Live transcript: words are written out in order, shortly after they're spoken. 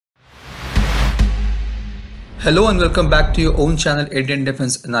Hello and welcome back to your own channel Indian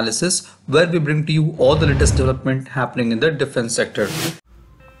Defense Analysis, where we bring to you all the latest development happening in the defense sector.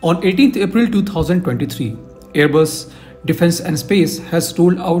 On 18th April 2023, Airbus Defence and Space has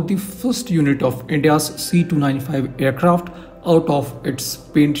rolled out the first unit of India's C295 aircraft out of its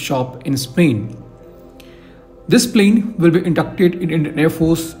paint shop in Spain. This plane will be inducted in Indian Air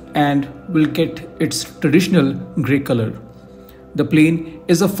Force and will get its traditional grey color. The plane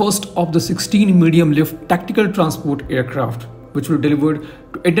is the first of the 16 medium-lift tactical transport aircraft, which will be delivered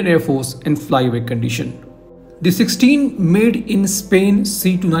to Indian Air Force in flyaway condition. The 16 made in Spain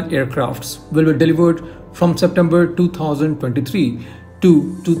C295 aircrafts will be delivered from September 2023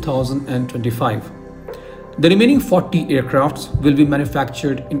 to 2025. The remaining 40 aircrafts will be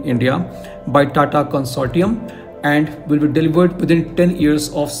manufactured in India by TATA Consortium and will be delivered within 10 years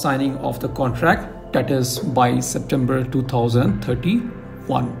of signing of the contract, that is by September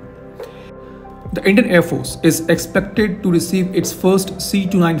 2031. The Indian Air Force is expected to receive its first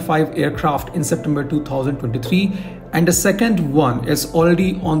C295 aircraft in September 2023, and the second one is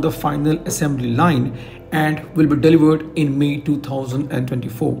already on the final assembly line and will be delivered in May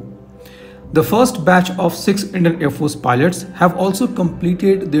 2024. The first batch of 6 Indian Air Force pilots have also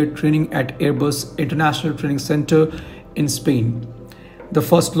completed their training at Airbus International Training Center in Spain. The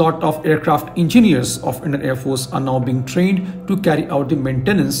first lot of aircraft engineers of Indian Air Force are now being trained to carry out the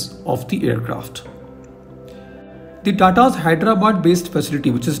maintenance of the aircraft. The Tata's Hyderabad-based facility,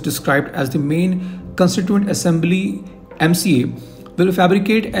 which is described as the main constituent assembly MCA, will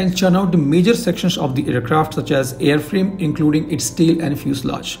fabricate and churn out the major sections of the aircraft such as airframe, including its tail and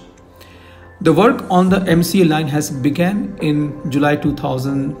fuselage. The work on the MCA line has begun in July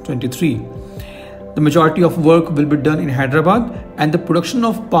 2023. The majority of work will be done in Hyderabad and the production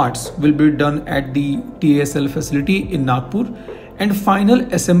of parts will be done at the TASL facility in Nagpur, and final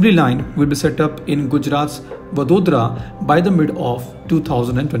assembly line will be set up in Gujarat's Vadodara by the mid of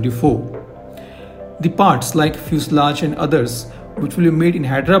 2024. The parts like fuselage and others which will be made in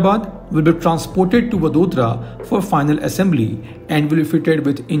Hyderabad will be transported to Vadodara for final assembly and will be fitted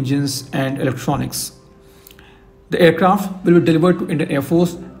with engines and electronics. The aircraft will be delivered to Indian Air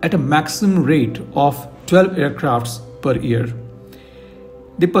Force at a maximum rate of 12 aircrafts per year.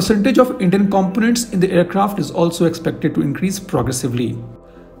 The percentage of Indian components in the aircraft is also expected to increase progressively.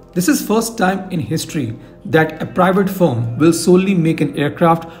 This is first time in history that a private firm will solely make an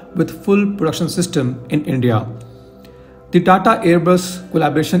aircraft with full production system in India. The Tata Airbus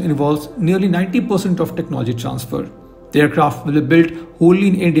collaboration involves nearly 90% of technology transfer. The aircraft will be built wholly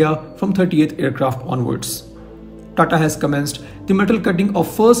in India from 38th aircraft onwards. Tata has commenced the metal cutting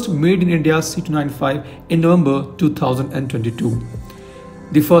of first made in India C295 in November 2022.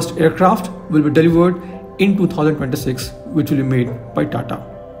 The first aircraft will be delivered in 2026, which will be made by Tata.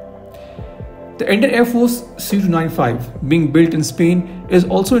 The Indian Air Force C295 being built in Spain is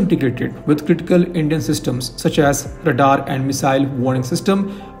also integrated with critical Indian systems such as radar and missile warning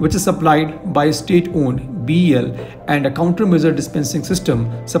system, which is supplied by state-owned BEL, and a countermeasure dispensing system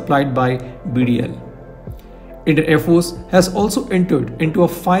supplied by BDL. Indian Air Force has also entered into a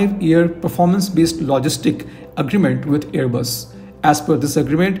 5-year performance-based logistic agreement with Airbus. As per this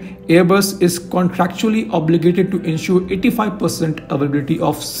agreement, Airbus is contractually obligated to ensure 85% availability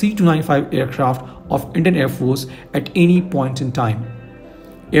of C295 aircraft of Indian Air Force at any point in time.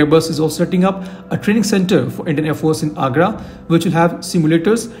 Airbus is also setting up a training center for Indian Air Force in Agra, which will have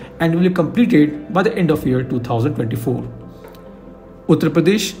simulators and will be completed by the end of year 2024. Uttar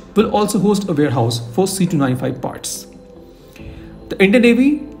Pradesh will also host a warehouse for C295 parts. The Indian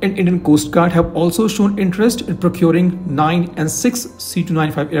Navy and Indian Coast Guard have also shown interest in procuring 9 and 6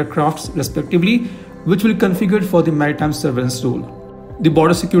 C295 aircrafts respectively, which will be configured for the maritime surveillance role. The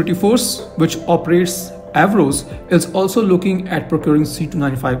Border Security Force, which operates Avros, is also looking at procuring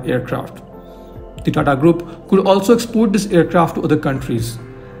C295 aircraft. The Tata Group could also export this aircraft to other countries.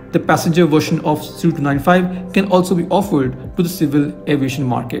 The passenger version of C295 can also be offered to the civil aviation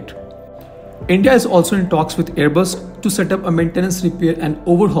market. India is also in talks with Airbus to set up a maintenance, repair and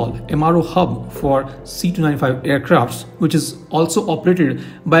overhaul MRO hub for C295 aircrafts, which is also operated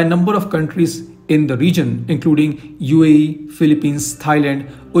by a number of countries in the region, including UAE, Philippines,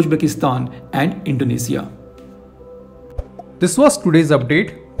 Thailand, Uzbekistan and Indonesia. This was today's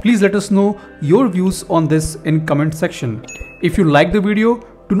update. Please let us know your views on this in comment section. If you like the video,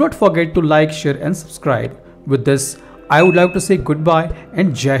 do not forget to like, share and subscribe. With this, I would like to say goodbye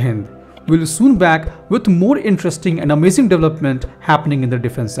and Jai Hind. We'll soon back with more interesting and amazing development happening in the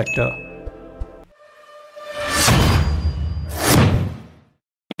defense sector.